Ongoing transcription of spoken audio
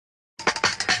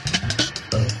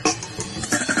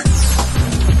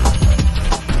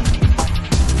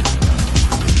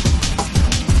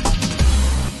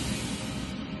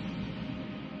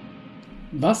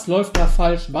Was läuft da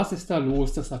falsch? Was ist da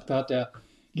los? Das hat gerade der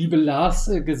liebe Lars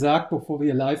gesagt, bevor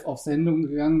wir live auf Sendung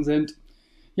gegangen sind.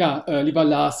 Ja, lieber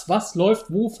Lars, was läuft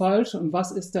wo falsch und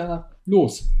was ist da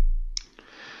los?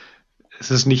 Es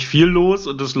ist nicht viel los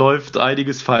und es läuft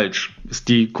einiges falsch, ist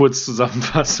die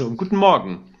Kurzzusammenfassung. Guten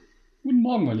Morgen. Guten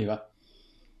Morgen, mein Lieber.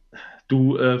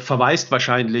 Du verweist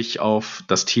wahrscheinlich auf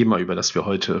das Thema, über das wir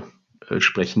heute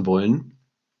sprechen wollen.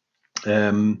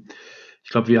 Ich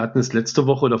glaube, wir hatten es letzte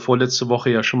Woche oder vorletzte Woche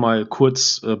ja schon mal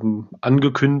kurz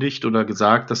angekündigt oder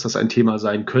gesagt, dass das ein Thema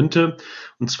sein könnte.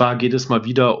 Und zwar geht es mal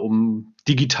wieder um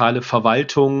digitale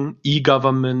Verwaltung,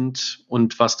 eGovernment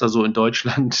und was da so in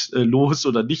Deutschland los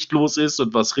oder nicht los ist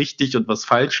und was richtig und was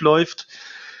falsch läuft.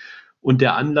 Und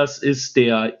der Anlass ist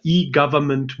der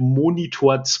eGovernment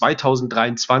Monitor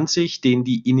 2023, den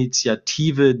die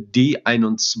Initiative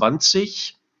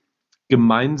D21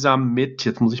 gemeinsam mit,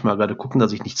 jetzt muss ich mal gerade gucken,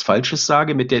 dass ich nichts Falsches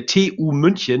sage, mit der TU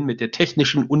München, mit der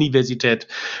Technischen Universität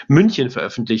München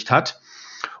veröffentlicht hat.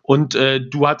 Und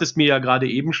du hattest mir ja gerade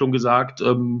eben schon gesagt,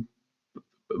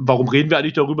 warum reden wir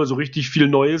eigentlich darüber? So richtig viel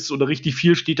Neues oder richtig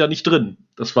viel steht da nicht drin.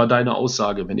 Das war deine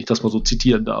Aussage, wenn ich das mal so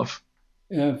zitieren darf.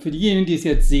 Für diejenigen, die es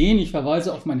jetzt sehen, ich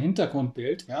verweise auf mein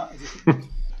Hintergrundbild. Ja, also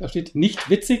da steht nicht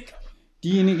witzig.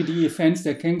 Diejenigen, die Fans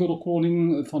der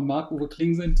Känguru-Chroniken von Marc-Uwe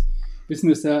Kling sind, wissen,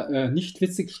 dass der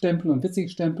Nicht-Witzig-Stempel und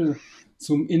Witzig-Stempel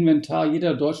zum Inventar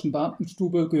jeder deutschen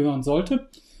Beamtenstube gehören sollte.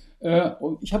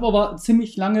 Und ich habe aber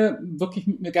ziemlich lange wirklich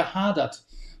mit mir gehadert.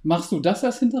 Machst du das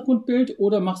als Hintergrundbild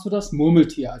oder machst du das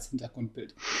Murmeltier als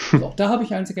Hintergrundbild? Also auch da habe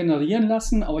ich eins generieren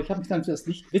lassen, aber ich habe mich dann für das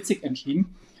Nicht-Witzig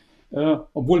entschieden,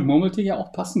 obwohl Murmeltier ja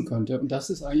auch passen könnte. Und das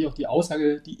ist eigentlich auch die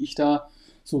Aussage, die ich da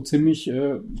so ziemlich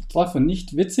treffe.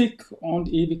 Nicht witzig und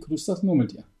ewig grüßt das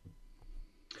Murmeltier.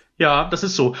 Ja, das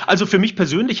ist so. Also für mich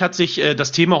persönlich hat sich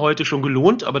das Thema heute schon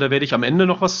gelohnt, aber da werde ich am Ende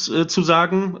noch was zu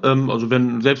sagen. Also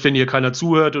selbst wenn hier keiner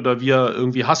zuhört oder wir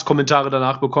irgendwie Hasskommentare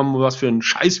danach bekommen, was für einen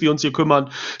Scheiß wir uns hier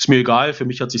kümmern, ist mir egal, für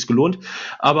mich hat sich's gelohnt.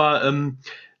 Aber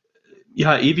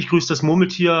ja, ewig grüßt das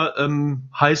Murmeltier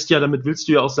heißt ja, damit willst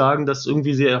du ja auch sagen, dass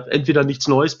irgendwie entweder nichts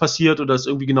Neues passiert oder es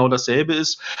irgendwie genau dasselbe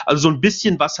ist. Also so ein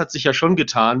bisschen was hat sich ja schon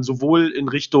getan, sowohl in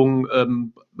Richtung,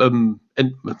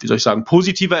 wie soll ich sagen,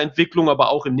 positiver Entwicklung,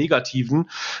 aber auch im Negativen.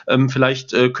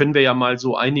 Vielleicht können wir ja mal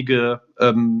so einige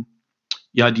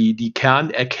die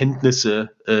Kernerkenntnisse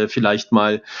vielleicht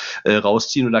mal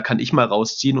rausziehen oder kann ich mal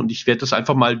rausziehen und ich werde das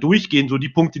einfach mal durchgehen, so die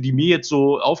Punkte, die mir jetzt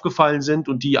so aufgefallen sind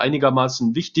und die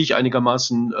einigermaßen wichtig,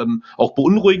 einigermaßen auch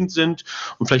beunruhigend sind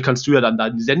und vielleicht kannst du ja dann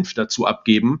deinen Senf dazu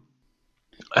abgeben.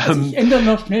 Also ich ändere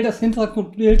noch schnell das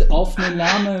Hintergrundbild auf eine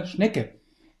lahme Schnecke.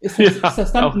 Ist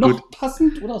das dann noch gut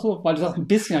passend oder so? Weil du sagst, ein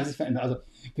bisschen hat sich verändert. Also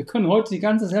wir können heute die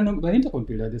ganze Sendung über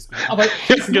Hintergrundbilder diskutieren. Aber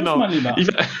genau. Mal lieber.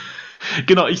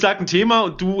 Genau, ich sage ein Thema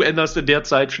und du änderst in der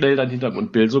Zeit schnell dein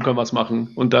Hintergrundbild. So können wir es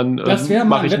machen. Und dann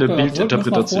mache ich eine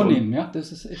Bildinterpretation. Ja?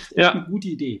 Das ist echt eine gute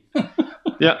Idee.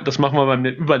 Ja, das machen wir beim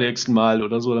übernächsten Mal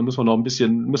oder so. Da müssen wir noch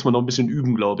ein bisschen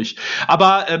üben, glaube ich.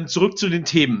 Aber zurück zu den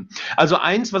Themen. Also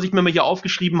eins, was ich mir mal hier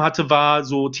aufgeschrieben hatte, war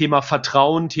so Thema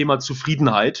Vertrauen, Thema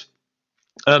Zufriedenheit.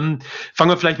 Fangen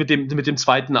wir vielleicht mit dem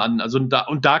zweiten an. Also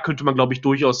da könnte man, glaube ich,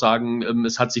 durchaus sagen,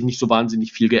 es hat sich nicht so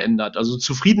wahnsinnig viel geändert. Also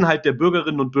Zufriedenheit der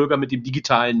Bürgerinnen und Bürger mit dem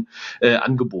digitalen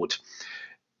Angebot.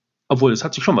 Obwohl, es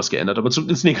hat sich schon was geändert, aber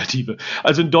ins Negative.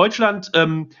 Also in Deutschland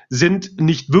sind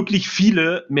nicht wirklich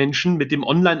viele Menschen mit dem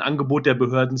Online-Angebot der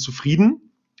Behörden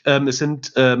zufrieden. Es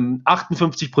sind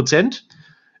 58%.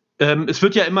 Es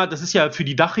wird ja immer, das ist ja für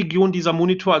die Dachregion dieser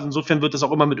Monitor, also insofern wird das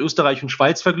auch immer mit Österreich und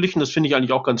Schweiz verglichen. Das finde ich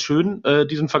eigentlich auch ganz schön,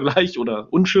 diesen Vergleich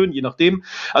oder unschön, je nachdem.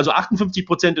 Also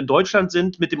 58% in Deutschland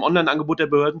sind mit dem Online-Angebot der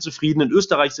Behörden zufrieden. In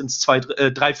Österreich sind es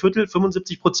drei Viertel,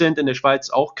 75%, in der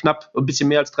Schweiz auch knapp ein bisschen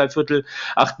mehr als drei Viertel,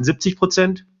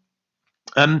 78%.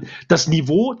 Das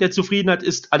Niveau der Zufriedenheit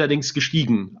ist allerdings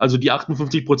gestiegen. Also die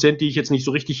 58%, die ich jetzt nicht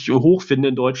so richtig hoch finde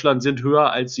in Deutschland, sind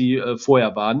höher, als sie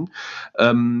vorher waren.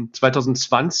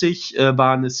 2020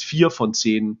 waren es 4 von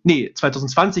 10. Nee,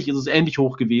 2020 ist es ähnlich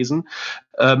hoch gewesen.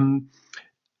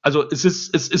 Also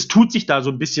es tut sich da so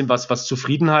ein bisschen was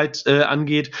Zufriedenheit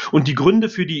angeht. Und die Gründe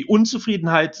für die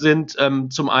Unzufriedenheit sind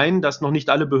zum einen, dass noch nicht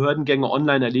alle Behördengänge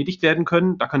online erledigt werden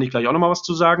können. Da kann ich gleich auch noch mal was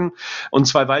zu sagen. Und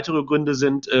 2 weitere Gründe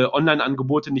sind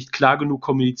Online-Angebote nicht klar genug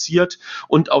kommuniziert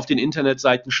und auf den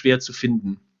Internetseiten schwer zu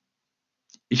finden.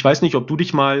 Ich weiß nicht, ob du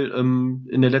dich mal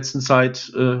in der letzten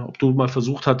Zeit, ob du mal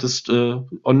versucht hattest,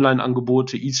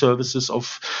 Online-Angebote, E-Services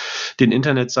auf den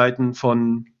Internetseiten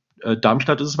von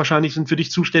Darmstadt ist es wahrscheinlich, sind für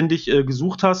dich zuständig,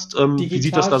 gesucht hast. Wie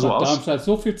sieht das da so aus? Darmstadt,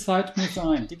 so viel Zeit muss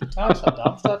sein. Digitalstadt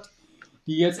Darmstadt,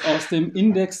 die jetzt aus dem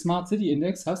Index, Smart City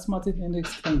Index, kann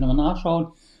ich nochmal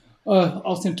nachschauen,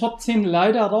 aus den Top 10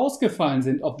 leider rausgefallen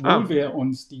sind, obwohl wir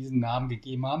uns diesen Namen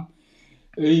gegeben haben.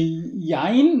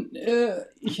 Jein,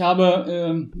 ich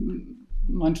habe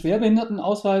meinen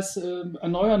Schwerbehindertenausweis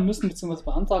erneuern müssen bzw.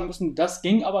 beantragen müssen. Das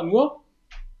ging aber nur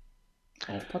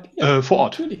auf Papier. Vor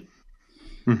Ort.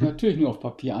 Natürlich nur auf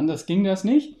Papier. Anders ging das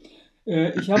nicht.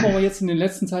 Ich habe aber jetzt in der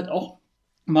letzten Zeit auch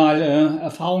mal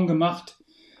Erfahrung gemacht.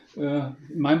 In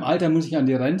meinem Alter muss ich an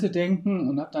die Rente denken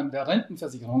und habe dann der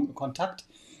Rentenversicherung Kontakt.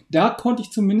 Da konnte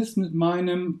ich zumindest mit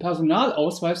meinem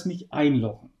Personalausweis mich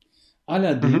einloggen.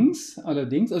 Allerdings,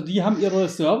 also die haben ihre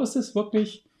Services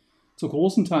wirklich zu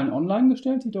großen Teilen online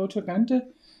gestellt, die Deutsche Rente.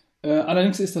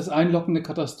 Allerdings ist das Einloggen eine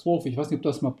Katastrophe. Ich weiß nicht, ob du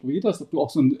das mal probiert hast, ob du auch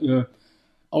so einen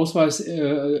Ausweis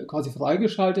quasi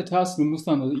freigeschaltet hast. Du musst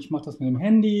dann, also ich mache das mit dem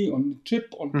Handy und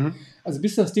Chip und also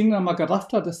bis das Ding dann mal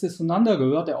gerafft hat, dass das zueinander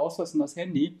gehört, der Ausweis und das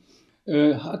Handy,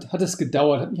 hat es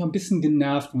gedauert, hat mich auch ein bisschen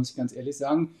genervt, muss ich ganz ehrlich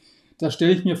sagen. Da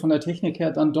stelle ich mir von der Technik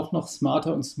her dann doch noch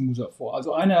smarter und smoother vor.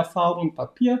 Also eine Erfahrung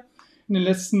Papier in den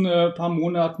letzten paar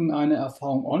Monaten, eine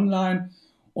Erfahrung online.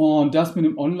 Und das mit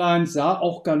dem Online sah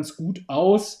auch ganz gut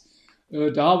aus.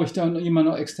 Da habe ich dann jemand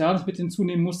noch externes mit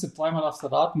hinzunehmen musste, dreimal aufs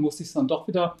Raten, musste ich es dann doch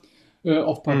wieder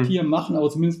auf Papier machen, aber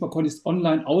zumindest mal konnte ich es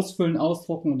online ausfüllen,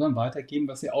 ausdrucken und dann weitergeben,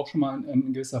 was ja auch schon mal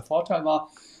ein gewisser Vorteil war.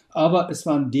 Aber es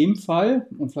war in dem Fall,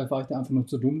 und vielleicht war ich da einfach nur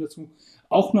zu dumm dazu,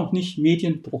 auch noch nicht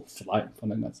medienbruchfrei von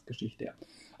der ganzen Geschichte her.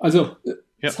 Also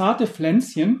zarte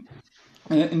Pflänzchen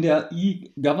in der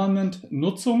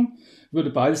eGovernment-Nutzung, würde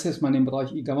beides jetzt mal in dem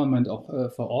Bereich eGovernment auch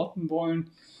verorten wollen.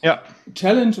 Ja.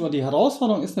 Challenge oder die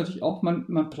Herausforderung ist natürlich auch, man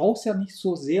braucht es ja nicht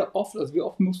so sehr oft, also wie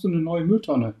oft musst du eine neue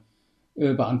Mülltonne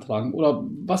beantragen? Oder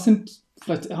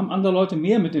vielleicht haben andere Leute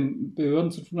mehr mit den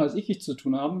Behörden zu tun, als ich zu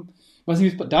tun habe. Ich weiß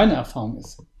nicht, wie es deine Erfahrung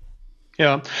ist.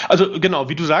 Ja, also genau,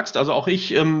 wie du sagst, also auch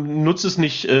ich nutze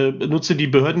die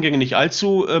Behördengänge nicht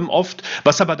allzu oft,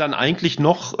 was aber dann eigentlich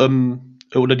noch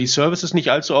oder die Services nicht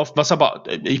allzu oft, was aber,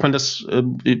 ich meine,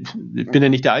 ich bin ja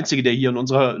nicht der Einzige, der hier in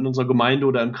unserer Gemeinde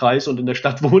oder im Kreis und in der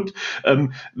Stadt wohnt,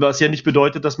 was ja nicht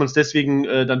bedeutet, dass man es deswegen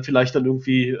dann vielleicht dann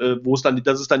irgendwie,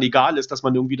 dass es dann egal ist, dass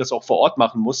man irgendwie das auch vor Ort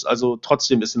machen muss. Also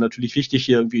trotzdem ist es natürlich wichtig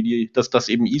hier irgendwie, dass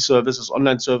eben E-Services,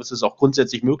 Online-Services auch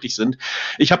grundsätzlich möglich sind.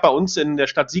 Ich habe bei uns in der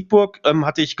Stadt Siegburg,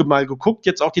 hatte ich mal geguckt,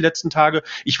 jetzt auch die letzten Tage.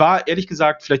 Ich war ehrlich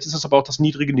gesagt, vielleicht ist das aber auch das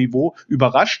niedrige Niveau,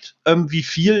 überrascht, wie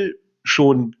viel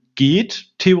schon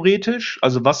geht, theoretisch,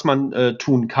 also was man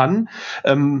tun kann.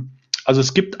 Also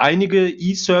es gibt einige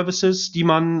E-Services, die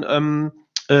man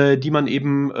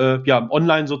eben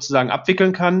online sozusagen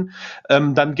abwickeln kann.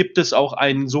 Dann gibt es auch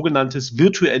ein sogenanntes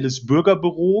virtuelles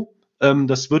Bürgerbüro.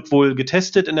 Das wird wohl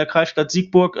getestet in der Kreisstadt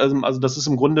Siegburg. Also das ist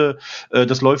im Grunde,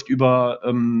 das läuft über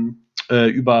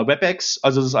WebEx,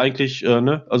 also das ist eigentlich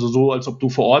also so, als ob du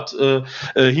vor Ort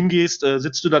hingehst,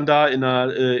 sitzt du dann da in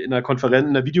einer Konferenz,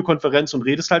 in einer Videokonferenz und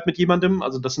redest halt mit jemandem.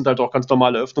 Also das sind halt auch ganz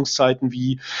normale Öffnungszeiten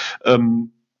wie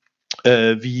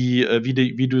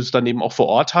du es dann eben auch vor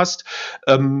Ort hast.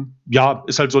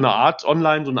 Ist halt so eine Art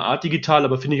online, so eine Art digital,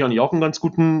 aber finde ich eigentlich auch einen ganz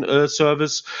guten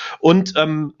Service. Und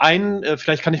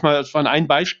vielleicht kann ich mal, das war ein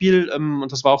Beispiel,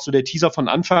 und das war auch so der Teaser von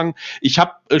Anfang. Ich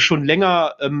habe schon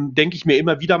länger, denke ich mir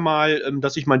immer wieder mal,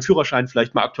 dass ich meinen Führerschein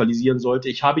vielleicht mal aktualisieren sollte.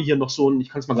 Ich habe hier noch so einen, ich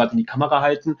kann es mal gerade in die Kamera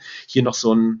halten, hier noch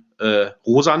so einen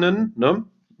rosanen, ne,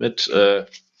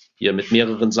 mit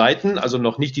mehreren Seiten, also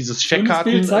noch nicht dieses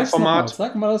Checkkartenformat.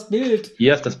 Sag mal das Bild.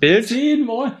 Hier ist das Bild. 10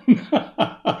 wollen.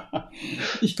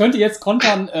 Ich könnte jetzt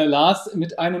kontern, Lars,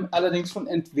 mit einem allerdings schon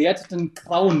entwerteten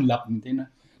grauen Lappen. Den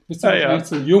bist du wahrscheinlich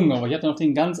zu jung, aber ich hatte noch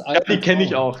den ganz alten. Ja, den kenne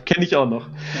ich auch noch.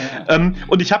 Ja.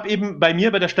 Und ich habe eben bei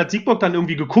der Stadt Siegburg dann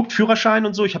irgendwie geguckt, Führerschein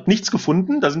und so, ich habe nichts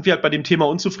gefunden. Da sind wir halt bei dem Thema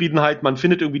Unzufriedenheit, man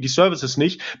findet irgendwie die Services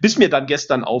nicht, bis mir dann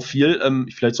gestern auffiel,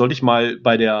 vielleicht sollte ich mal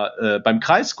beim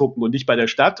Kreis gucken und nicht bei der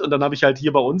Stadt. Und dann habe ich halt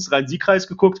hier bei uns Rhein-Sieg-Kreis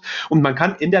geguckt und man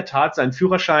kann in der Tat seinen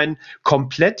Führerschein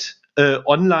komplett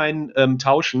online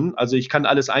tauschen. Also ich kann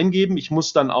alles eingeben, ich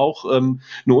muss dann auch eine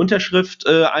Unterschrift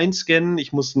einscannen,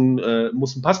 ich muss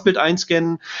ein Passbild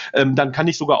einscannen, dann kann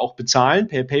ich sogar auch bezahlen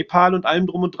per PayPal und allem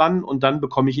drum und dran und dann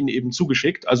bekomme ich ihn eben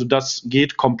zugeschickt. Also das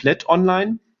geht komplett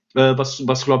online.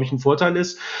 Was glaube ich ein Vorteil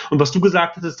ist. Und was du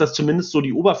gesagt hattest, dass zumindest so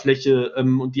die Oberfläche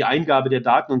und die Eingabe der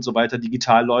Daten und so weiter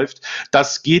digital läuft,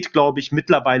 das geht, glaube ich,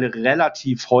 mittlerweile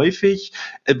relativ häufig.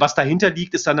 Was dahinter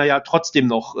liegt, ist dann ja trotzdem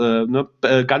noch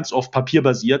ganz oft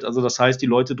papierbasiert. Also das heißt, die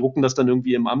Leute drucken das dann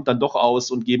irgendwie im Amt dann doch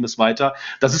aus und geben es weiter.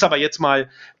 Das ist aber jetzt mal,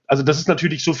 also das ist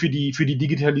natürlich so für die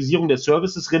Digitalisierung der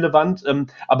Services relevant,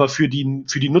 aber für die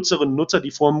Nutzerinnen und Nutzer,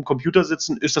 die vor dem Computer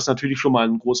sitzen, ist das natürlich schon mal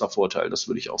ein großer Vorteil, das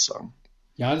würde ich auch sagen.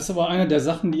 Ja, das ist aber eine der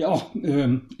Sachen, die auch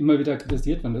immer wieder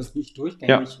kritisiert werden, dass es nicht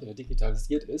durchgängig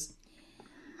digitalisiert ist.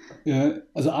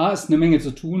 Also A ist eine Menge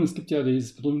zu tun. Es gibt ja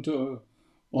dieses berühmte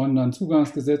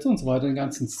Online-Zugangsgesetz und so weiter, die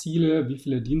ganzen Ziele, wie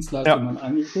viele Dienstleistungen Ja, man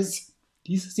eigentlich bis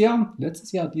dieses Jahr,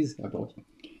 letztes Jahr, dieses Jahr, glaube ich.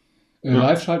 ja,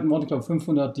 Live schalten wollte, ich glaube,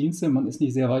 500 Dienste. Man ist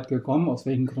nicht sehr weit gekommen, aus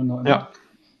welchen Gründen auch immer. ja.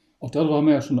 Auch darüber haben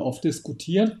wir ja schon oft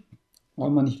diskutiert.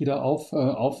 Wollen wir nicht wieder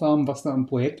aufwärmen, was da im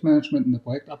Projektmanagement, in der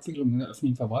Projektabwicklung, in der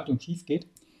öffentlichen Verwaltung schief geht.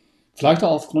 Vielleicht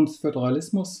auch aufgrund des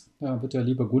Föderalismus. Da wird der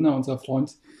liebe Gunnar, unser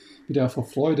Freund, wieder vor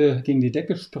Freude gegen die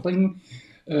Decke springen,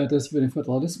 dass ich über den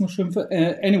Föderalismus schimpfe.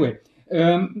 Anyway,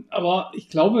 aber ich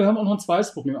glaube, wir haben auch noch ein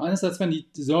zweites Problem. Einerseits werden die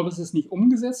Services nicht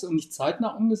umgesetzt und nicht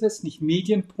zeitnah umgesetzt, nicht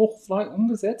medienbruchfrei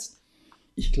umgesetzt.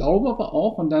 Ich glaube aber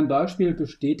auch, und dein Beispiel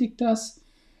bestätigt das,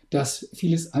 dass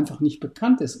vieles einfach nicht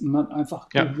bekannt ist und man einfach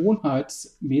Ja.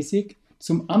 gewohnheitsmäßig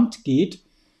zum Amt geht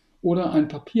oder einen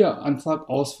Papierantrag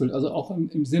ausfüllt. Also auch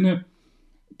im Sinne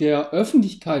der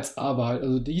Öffentlichkeitsarbeit,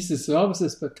 also diese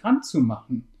Services bekannt zu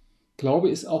machen, glaube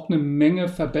ich, ist auch eine Menge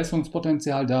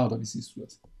Verbesserungspotenzial da. Oder wie siehst du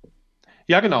das?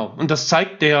 Ja, genau. Und das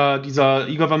zeigt dieser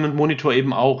eGovernment Monitor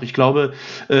eben auch. Ich glaube,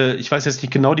 ich weiß jetzt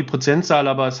nicht genau die Prozentzahl,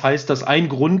 aber es heißt, dass ein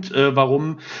Grund,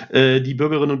 warum die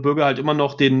Bürgerinnen und Bürger halt immer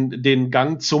noch den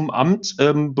Gang zum Amt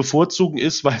bevorzugen,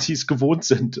 ist, weil sie es gewohnt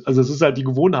sind. Also es ist halt die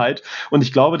Gewohnheit. Und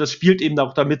ich glaube, das spielt eben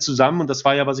auch damit zusammen. Und das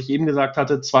war ja, was ich eben gesagt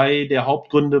hatte, zwei der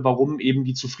Hauptgründe, warum eben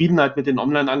die Zufriedenheit mit den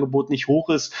Online-Angeboten nicht hoch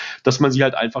ist, dass man sie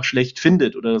halt einfach schlecht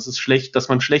findet oder dass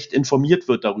man schlecht informiert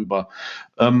wird darüber.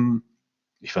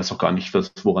 Ich weiß auch gar nicht,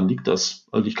 woran liegt das.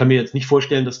 Also ich kann mir jetzt nicht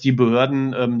vorstellen, dass die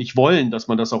Behörden nicht wollen, dass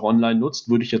man das auch online nutzt,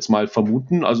 würde ich jetzt mal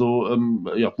vermuten. Also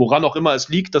ja, woran auch immer es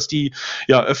liegt, dass die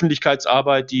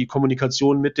Öffentlichkeitsarbeit, die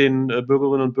Kommunikation mit den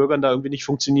Bürgerinnen und Bürgern da irgendwie nicht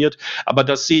funktioniert. Aber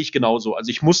das sehe ich genauso.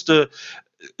 Also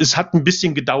es hat ein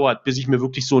bisschen gedauert, bis ich mir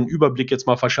wirklich so einen Überblick jetzt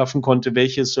mal verschaffen konnte,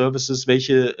 welche Services,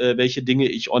 welche Dinge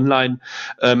ich online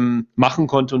machen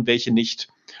konnte und welche nicht.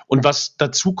 Und was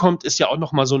dazu kommt, ist ja auch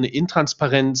nochmal so eine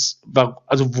Intransparenz.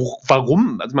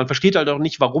 Warum? Also man versteht halt auch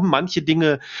nicht, warum manche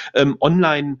Dinge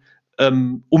online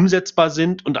umsetzbar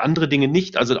sind und andere Dinge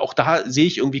nicht. Also auch da sehe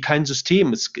ich irgendwie kein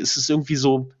System. Es ist irgendwie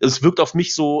so, es wirkt auf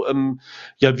mich so,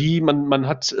 ja, wie man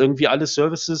hat irgendwie alle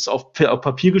Services auf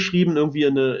Papier geschrieben, irgendwie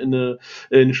in eine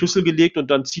Schüssel gelegt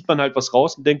und dann zieht man halt was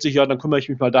raus und denkt sich, ja, dann kümmere ich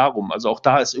mich mal darum. Also auch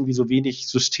da ist irgendwie so wenig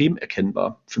System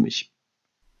erkennbar für mich.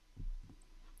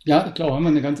 Ja, ich glaube, haben wir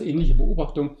eine ganz ähnliche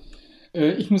Beobachtung.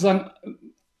 Ich muss sagen,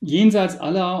 jenseits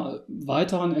aller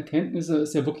weiteren Erkenntnisse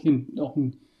ist ja wirklich auch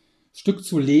ein Stück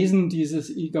zu lesen, dieses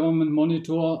eGovernment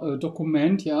Monitor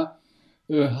Dokument, ja,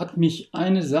 hat mich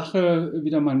eine Sache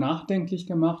wieder mal nachdenklich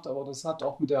gemacht, aber das hat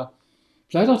auch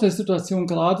vielleicht auch der Situation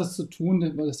gerade zu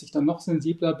tun, weil ich dann noch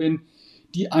sensibler bin,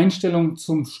 die Einstellung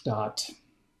zum Staat.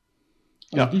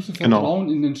 Also Ja, wie viel genau. Vertrauen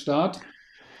in den Staat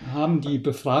haben die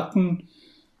Befragten?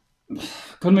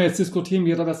 Können wir jetzt diskutieren,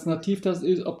 wie repräsentativ das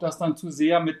ist, ob das dann zu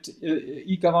sehr mit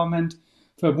E-Government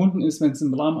verbunden ist, wenn es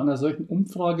im Rahmen einer solchen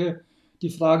Umfrage die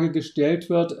Frage gestellt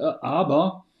wird.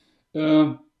 Aber äh,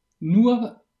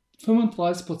 nur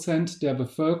 35% der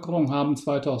Bevölkerung haben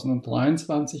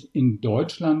 2023 in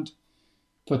Deutschland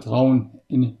Vertrauen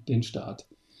in den Staat.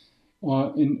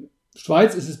 In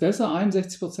Schweiz ist es besser,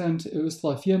 61%,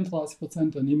 Österreich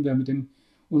 34%, da nehmen wir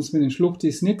uns mit den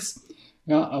Schluchtis nichts.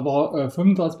 Ja, aber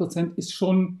 35% ist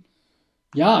schon,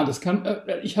 ja,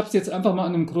 ich habe es jetzt einfach mal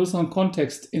in einem größeren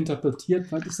Kontext interpretiert,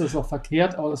 vielleicht ist das auch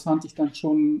verkehrt, aber das fand ich dann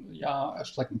schon, ja,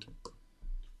 erschreckend.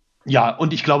 Ja,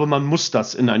 und ich glaube, man muss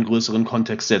das in einen größeren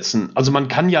Kontext setzen. Also man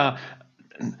kann ja,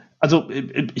 also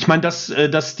ich meine, dass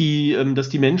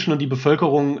die Menschen und die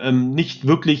Bevölkerung nicht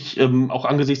wirklich, auch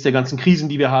angesichts der ganzen Krisen,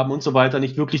 die wir haben und so weiter,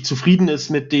 nicht wirklich zufrieden ist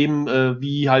mit dem,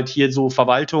 wie halt hier so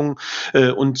Verwaltung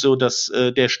und so, dass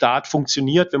der Staat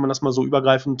funktioniert, wenn man das mal so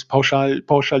übergreifend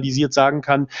pauschalisiert sagen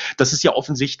kann. Das ist ja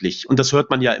offensichtlich und das hört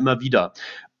man ja immer wieder.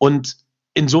 Und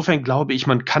insofern glaube ich,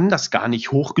 man kann das gar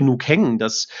nicht hoch genug hängen,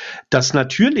 dass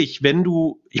natürlich,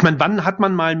 ich meine, wann hat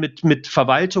man mal mit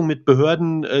Verwaltung, mit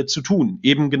Behörden zu tun?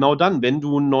 Eben genau dann, wenn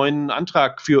du einen neuen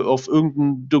Antrag auf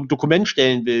irgendein Dokument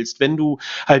stellen willst, wenn du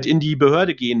halt in die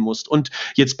Behörde gehen musst. Und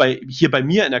jetzt hier bei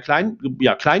mir in der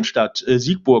Kleinstadt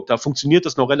Siegburg, da funktioniert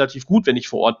das noch relativ gut, wenn ich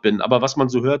vor Ort bin. Aber was man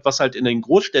so hört, was halt in den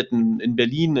Großstädten, in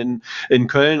Berlin, in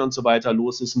Köln und so weiter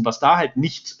los ist und was da halt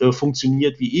nicht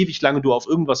funktioniert, wie ewig lange du auf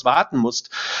irgendwas warten musst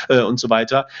und so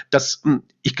weiter,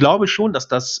 ich glaube schon, dass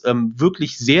das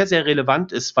wirklich sehr, sehr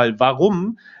relevant ist, weil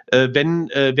warum,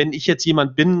 wenn ich jetzt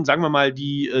jemand bin, sagen wir mal,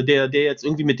 der jetzt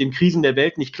irgendwie mit den Krisen der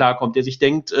Welt nicht klarkommt, der sich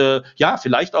denkt, ja,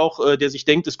 vielleicht auch, der sich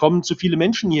denkt, es kommen zu viele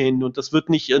Menschen hierhin und das wird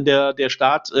nicht, der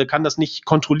Staat kann das nicht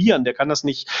kontrollieren, der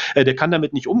kann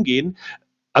damit nicht umgehen.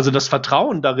 Also das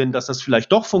Vertrauen darin, dass das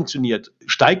vielleicht doch funktioniert,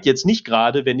 steigt jetzt nicht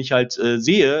gerade, wenn ich halt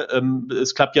sehe,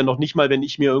 es klappt ja noch nicht mal, wenn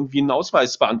ich mir irgendwie einen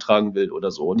Ausweis beantragen will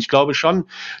oder so. Und ich glaube schon,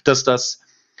 dass das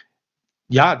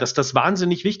dass das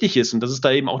wahnsinnig wichtig ist und dass es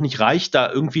da eben auch nicht reicht, da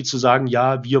irgendwie zu sagen,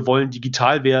 ja, wir wollen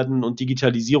digital werden und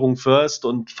Digitalisierung first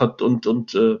und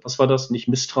was war das? Nicht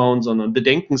Misstrauen, sondern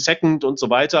Bedenken second und so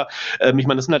weiter. Ich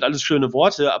meine, das sind halt alles schöne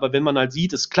Worte, aber wenn man halt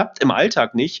sieht, es klappt im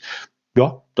Alltag nicht,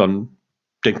 ja, dann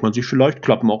denkt man sich vielleicht,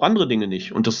 klappen auch andere Dinge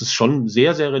nicht. Und das ist schon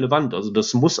sehr, sehr relevant. Also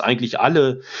das muss eigentlich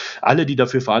alle, die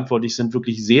dafür verantwortlich sind,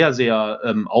 wirklich sehr, sehr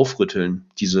aufrütteln,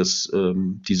 dieses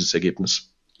Ergebnis.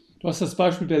 Du hast das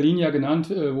Beispiel Berlin ja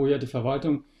genannt, wo ja die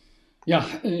Verwaltung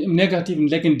im Negativen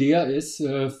legendär ist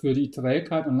für die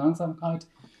Trägheit und Langsamkeit.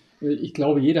 Ich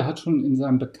glaube, jeder hat schon in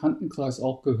seinem Bekanntenkreis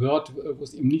auch gehört, wo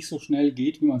es eben nicht so schnell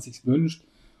geht, wie man es sich wünscht.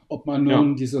 Ob man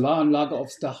nun die Solaranlage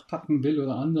aufs Dach packen will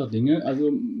oder andere Dinge.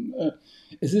 Also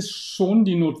es ist schon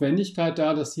die Notwendigkeit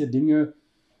da, dass hier Dinge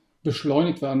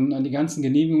beschleunigt werden an die ganzen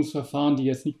Genehmigungsverfahren, die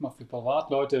jetzt nicht mal für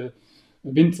Privatleute,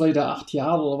 Windräder 8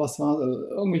 Jahre oder was war,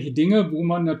 irgendwelche Dinge, wo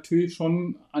man natürlich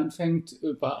schon anfängt,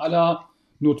 bei aller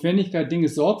Notwendigkeit, Dinge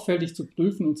sorgfältig zu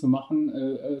prüfen und zu machen,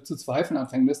 zu zweifeln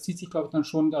anfängt. Das zieht sich, glaube ich, dann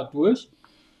schon da durch.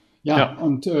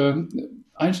 Und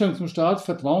Einstellung zum Staat,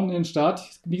 Vertrauen in den Staat,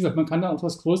 wie gesagt, man kann da auch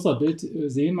das größere Bild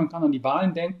sehen, man kann an die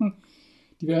Wahlen denken,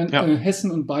 die wir in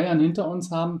Hessen und Bayern hinter uns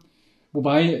haben.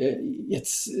 Wobei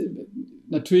jetzt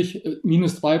natürlich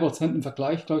minus 3% im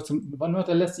Vergleich, glaube ich, wann war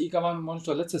der letzte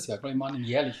eGovernment-Monitor? Letztes Jahr, glaube ich, mal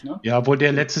jährlich, ne? Ja, obwohl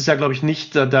der letztes Jahr, glaube ich,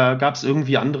 nicht, da gab es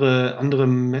irgendwie andere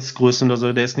Messgrößen oder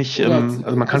so, der ist nicht,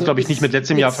 also man kann es, glaube ich, nicht mit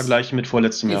letztem Jahr vergleichen mit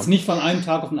vorletztem Jahr. Ist nicht von einem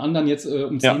Tag auf den anderen jetzt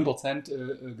um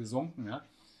 10% gesunken, ja.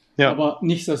 Aber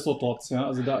nichtsdestotrotz, ja,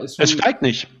 also da ist schon... Es steigt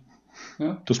nicht.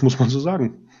 Ja? Das muss man so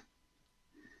sagen.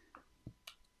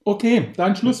 Okay,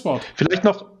 dein Schlusswort. Vielleicht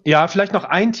noch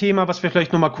ein Thema, was wir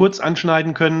vielleicht noch mal kurz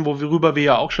anschneiden können, worüber wir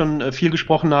ja auch schon viel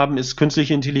gesprochen haben, ist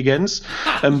künstliche Intelligenz.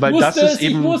 Weil das ist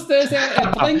eben. Ich wusste es,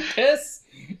 er bringt es.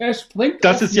 Er springt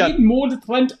auf jeden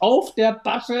Modetrend auf, der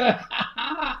Basche.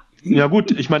 Ja gut,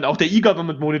 ich meine, auch der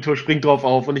eGovernment-Monitor springt drauf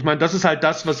auf. Und ich meine, das ist halt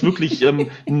das, was wirklich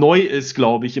neu ist,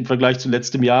 glaube ich, im Vergleich zu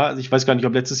letztem Jahr. Also ich weiß gar nicht,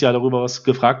 ob letztes Jahr darüber was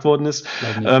gefragt worden ist.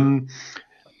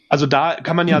 Also da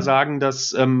kann man ja sagen,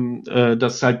 dass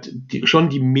halt schon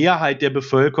die Mehrheit der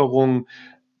Bevölkerung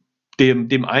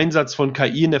dem Einsatz von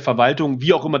KI in der Verwaltung,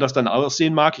 wie auch immer das dann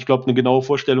aussehen mag, ich glaube, eine genaue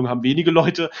Vorstellung haben wenige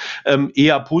Leute,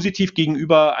 eher positiv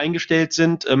gegenüber eingestellt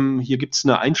sind. Hier gibt es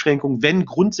eine Einschränkung, wenn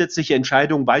grundsätzliche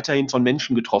Entscheidungen weiterhin von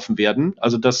Menschen getroffen werden.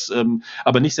 Also das,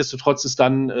 aber nichtsdestotrotz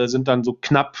sind dann so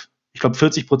knapp, ich glaube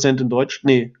 40% in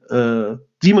Deutschland,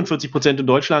 47% in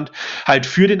Deutschland halt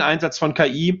für den Einsatz von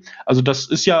KI. Also das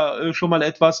ist ja schon mal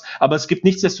etwas, aber es gibt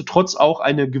nichtsdestotrotz auch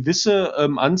eine gewisse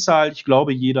Anzahl, ich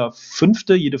glaube jede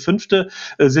fünfte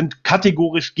sind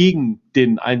kategorisch gegen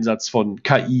den Einsatz von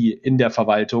KI in der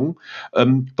Verwaltung,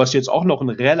 was jetzt auch noch ein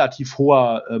relativ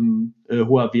hoher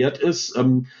Wert ist.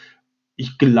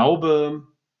 Ich glaube,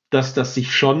 dass das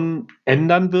sich schon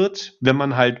ändern wird, wenn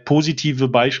man halt positive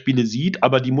Beispiele sieht,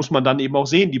 aber die muss man dann eben auch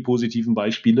sehen, die positiven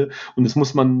Beispiele. Und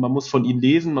man muss von ihnen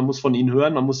lesen, man muss von ihnen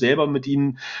hören, man muss selber mit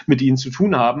ihnen zu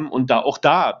tun haben. Und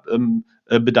da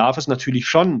bedarf es natürlich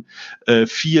schon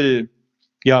viel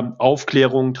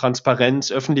Aufklärung,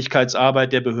 Transparenz,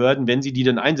 Öffentlichkeitsarbeit der Behörden, wenn sie die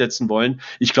denn einsetzen wollen.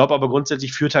 Ich glaube aber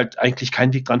grundsätzlich führt halt eigentlich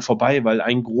kein Weg dran vorbei, weil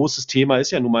ein großes Thema ist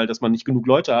ja nun mal, dass man nicht genug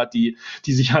Leute hat, die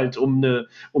sich halt um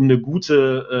eine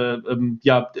gute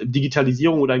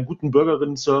Digitalisierung oder einen guten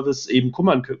Bürgerinnen-Service eben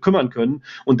kümmern können.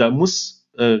 Und da muss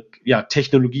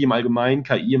Technologie im Allgemeinen,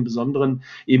 KI im Besonderen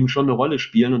eben schon eine Rolle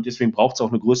spielen und deswegen braucht es auch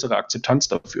eine größere Akzeptanz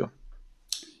dafür.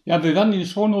 Ja, wir werden in die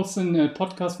Shownotes den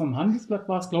Podcast vom Handelsblatt,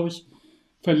 war es, glaube ich,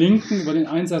 verlinken über den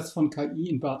Einsatz von KI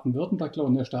in Baden-Württemberg, glaube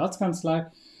ich, in der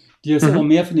Staatskanzlei, die es aber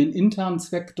mehr für den internen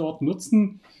Zweck dort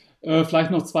nutzen.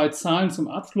 Vielleicht noch 2 Zahlen zum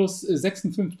Abschluss.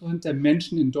 56% der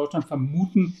Menschen in Deutschland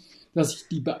vermuten, dass sich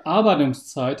die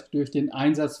Bearbeitungszeit durch den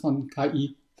Einsatz von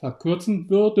KI verkürzen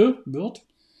wird.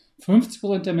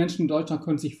 50% der Menschen in Deutschland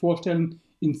können sich vorstellen,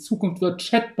 in Zukunft über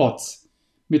Chatbots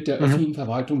mit der öffentlichen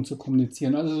Verwaltung zu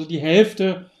kommunizieren. Also die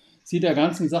Hälfte sieht der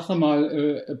ganzen Sache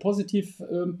mal positiv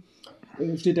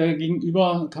steht da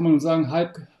gegenüber, kann man sagen,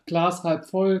 Glas halb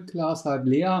voll, Glas halb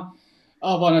leer.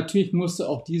 Aber natürlich musste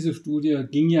auch diese Studie,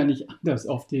 ging ja nicht anders,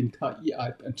 auf den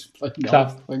KI-Hype entsprechend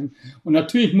aufbringen. Und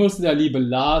natürlich musste der liebe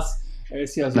Lars, er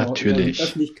ist ja so ein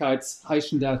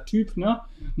öffentlichkeitsheischender Typ, ne,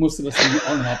 musste das dann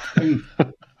auch noch abbringen.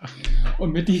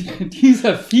 Und mit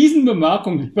dieser fiesen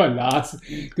Bemerkung, lieber Lars,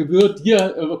 gebührt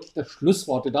dir wirklich das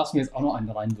Schlusswort. Du darfst mir jetzt auch noch einen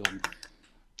reinwürgen.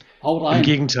 Hau rein.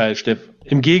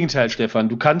 Im Gegenteil, Stefan.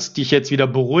 Du kannst dich jetzt wieder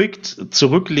beruhigt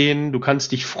zurücklehnen. Du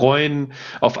kannst dich freuen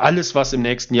auf alles, was im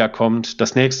nächsten Jahr kommt.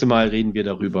 Das nächste Mal reden wir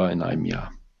darüber in einem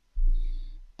Jahr.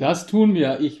 Das tun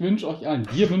wir. Wir wünschen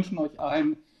euch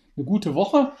allen eine gute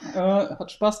Woche.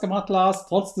 Hat Spaß gemacht, Lars,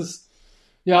 trotz des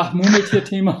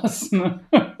Murmeltier-Themas. Ne?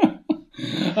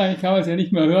 Eigentlich kann man es ja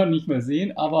nicht mehr hören, nicht mehr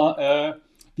sehen, aber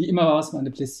wie immer war es mir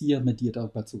eine Pläsier, mit dir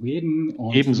darüber zu reden.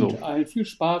 Und Ebenso. Ich wünsche allen viel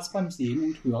Spaß beim Sehen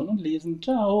und Hören und Lesen.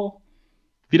 Ciao.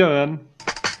 Wiederhören.